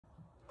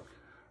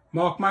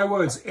Mark my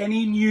words,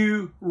 any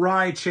new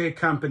rideshare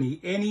company,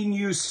 any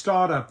new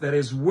startup that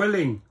is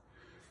willing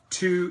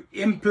to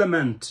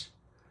implement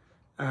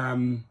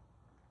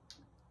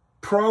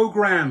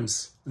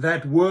programs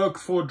that work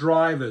for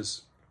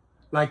drivers,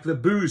 like the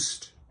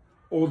Boost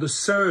or the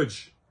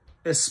Surge,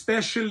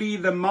 especially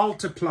the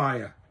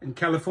Multiplier. And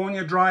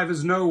California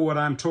drivers know what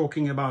I'm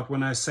talking about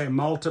when I say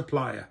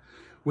Multiplier,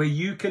 where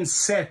you can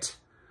set,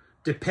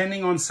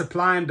 depending on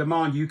supply and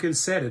demand, you can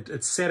set it.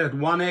 It's set at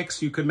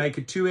 1x, you can make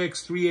it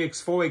 2x,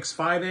 3x, 4x,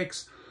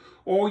 5x,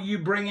 or you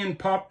bring in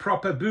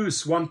proper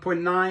boosts,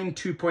 1.9,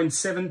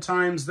 2.7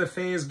 times the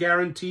fares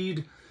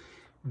guaranteed.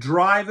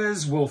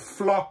 Drivers will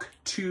flock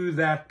to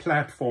that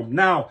platform.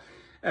 Now,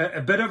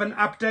 a bit of an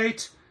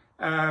update.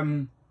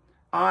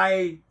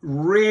 I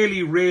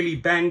really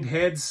banged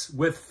heads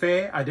with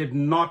Fare. I did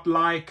not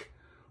like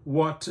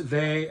what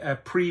their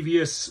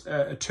previous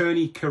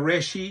attorney,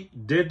 Qureshi,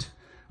 did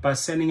by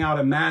sending out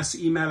a mass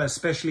email,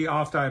 especially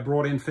after I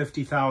brought in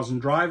 50,000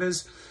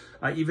 drivers.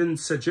 I even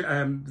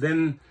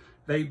then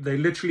they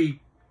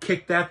literally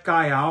kicked that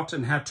guy out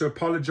and had to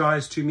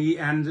apologize to me,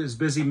 and is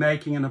busy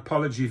making an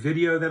apology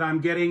video that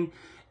I'm getting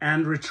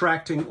and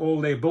retracting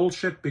all their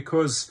bullshit,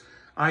 because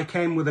I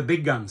came with the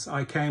big guns.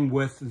 I came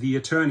with the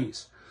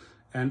attorneys,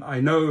 and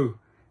I know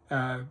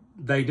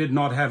they did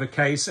not have a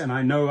case, and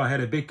I know I had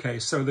a big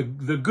case. So the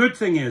good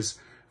thing is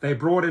they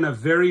brought in a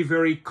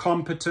very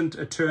competent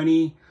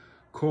attorney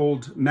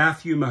called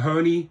Matthew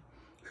Mahoney,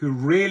 who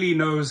really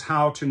knows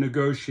how to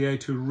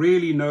negotiate, who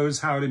really knows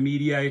how to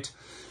mediate,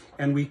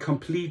 and we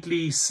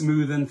completely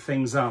smoothen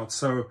things out.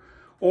 So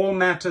all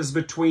matters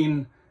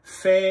between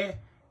Fare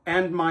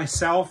and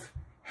myself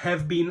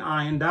have been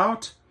ironed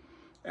out,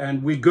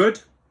 and we're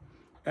good,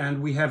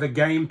 and we have a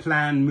game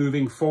plan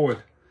moving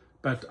forward.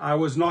 But I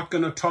was not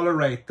going to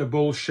tolerate the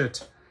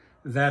bullshit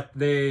that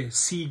their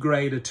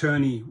C-grade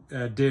attorney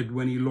did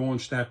when he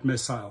launched that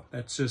missile.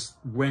 That just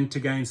went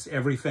against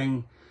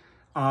everything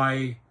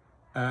I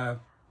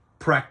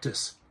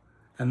practice.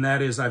 And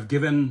that is, I've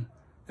given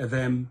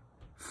them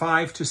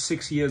 5 to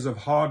 6 years of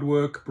hard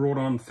work, brought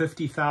on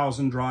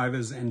 50,000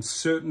 drivers, and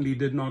certainly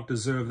did not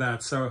deserve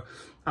that. So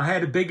I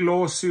had a big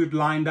lawsuit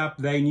lined up.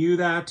 They knew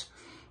that.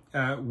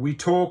 We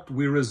talked,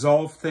 we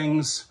resolved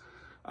things.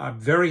 I'm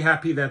very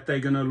happy that they're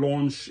going to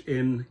launch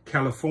in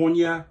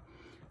California.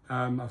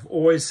 I've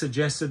always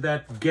suggested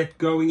that. Get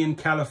going in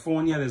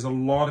California. There's a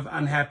lot of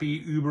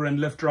unhappy Uber and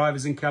Lyft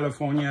drivers in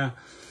California.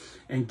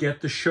 And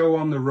get the show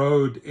on the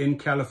road in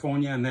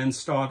California, and then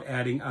start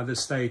adding other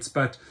states.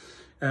 But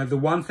the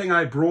one thing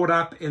I brought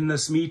up in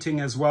this meeting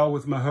as well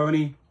with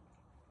Mahoney,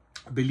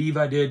 I believe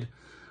I did,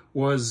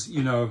 was,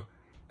 you know,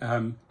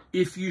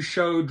 if you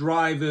show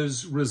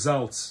drivers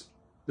results,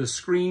 the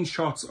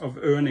screenshots of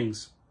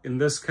earnings, in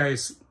this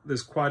case,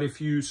 there's quite a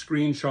few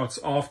screenshots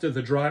after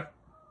the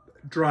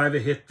driver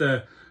hit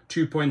the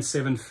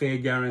 2.7 fare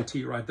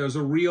guarantee, right? Those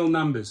are real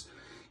numbers.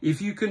 If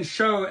you can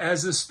show,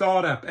 as a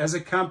startup, as a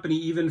company,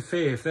 even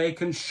Fare, if they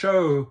can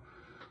show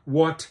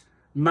what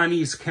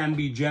monies can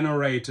be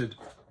generated,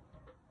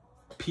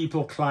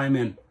 people climb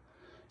in.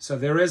 So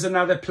there is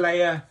another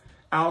player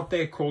out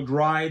there called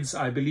Rides.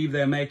 I believe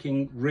they're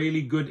making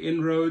really good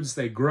inroads.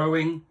 They're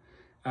growing.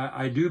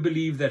 I do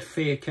believe that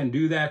Fare can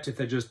do that if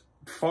they just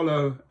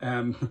follow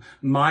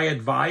my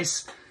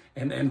advice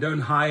and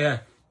don't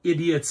hire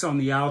idiots on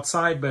the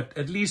outside. But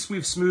at least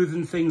we've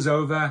smoothened things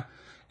over.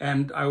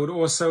 And I would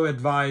also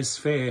advise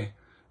Fare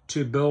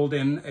to build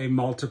in a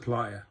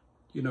multiplier.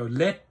 You know,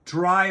 let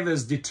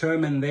drivers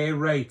determine their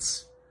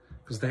rates,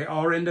 because they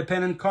are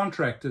independent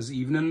contractors,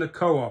 even in the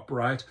co-op,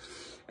 right?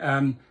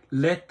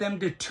 Let them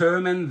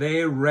determine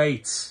their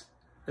rates,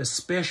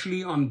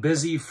 especially on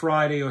busy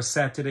Friday or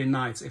Saturday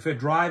nights. If a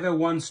driver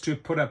wants to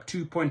put up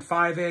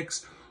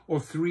 2.5x or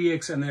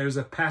 3x and there's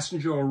a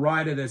passenger or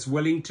rider that's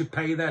willing to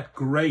pay that,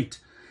 great.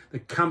 The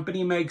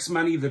company makes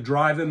money, the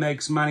driver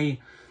makes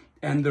money,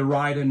 and the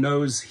rider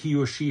knows he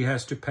or she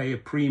has to pay a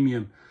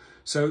premium.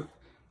 So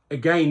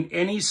again,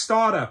 any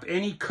startup,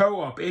 any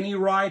co-op, any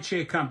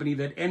rideshare company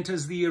that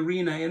enters the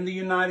arena in the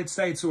United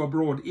States or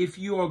abroad, if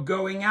you are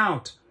going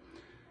out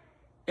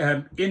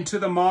into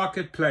the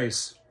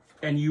marketplace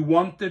and you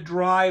want the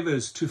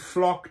drivers to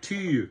flock to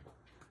you,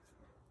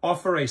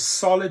 offer a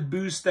solid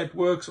boost that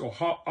works, or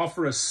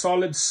offer a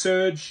solid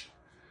surge,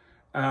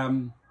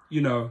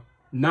 you know,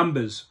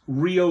 numbers,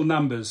 real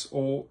numbers,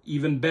 or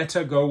even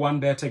better, go one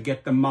better,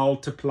 get the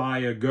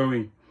multiplier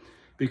going.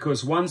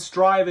 Because once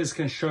drivers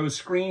can show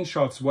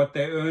screenshots what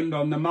they earned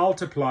on the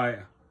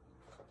multiplier,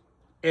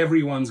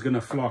 everyone's going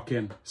to flock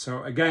in.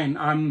 So again,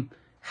 I'm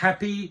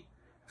happy,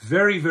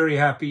 very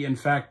happy, in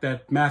fact,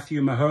 that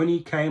Matthew Mahoney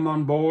came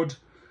on board.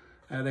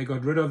 They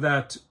got rid of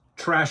that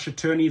trash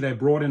attorney. They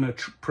brought in a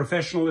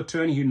professional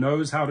attorney who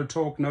knows how to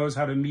talk, knows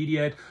how to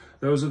mediate.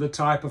 Those are the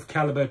type of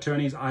caliber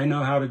attorneys I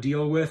know how to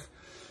deal with.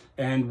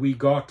 And we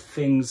got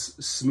things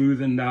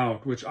smoothened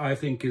out, which I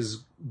think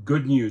is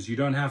good news. You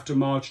don't have to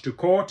march to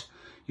court.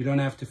 You don't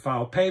have to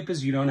file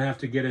papers. You don't have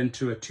to get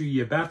into a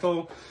 2-year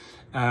battle.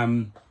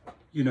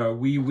 You know,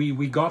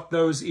 we got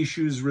those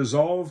issues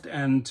resolved,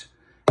 and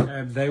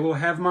They will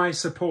have my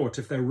support.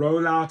 If they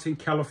roll out in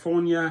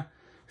California,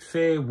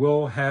 Fare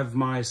will have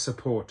my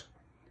support.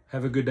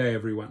 Have a good day,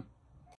 everyone.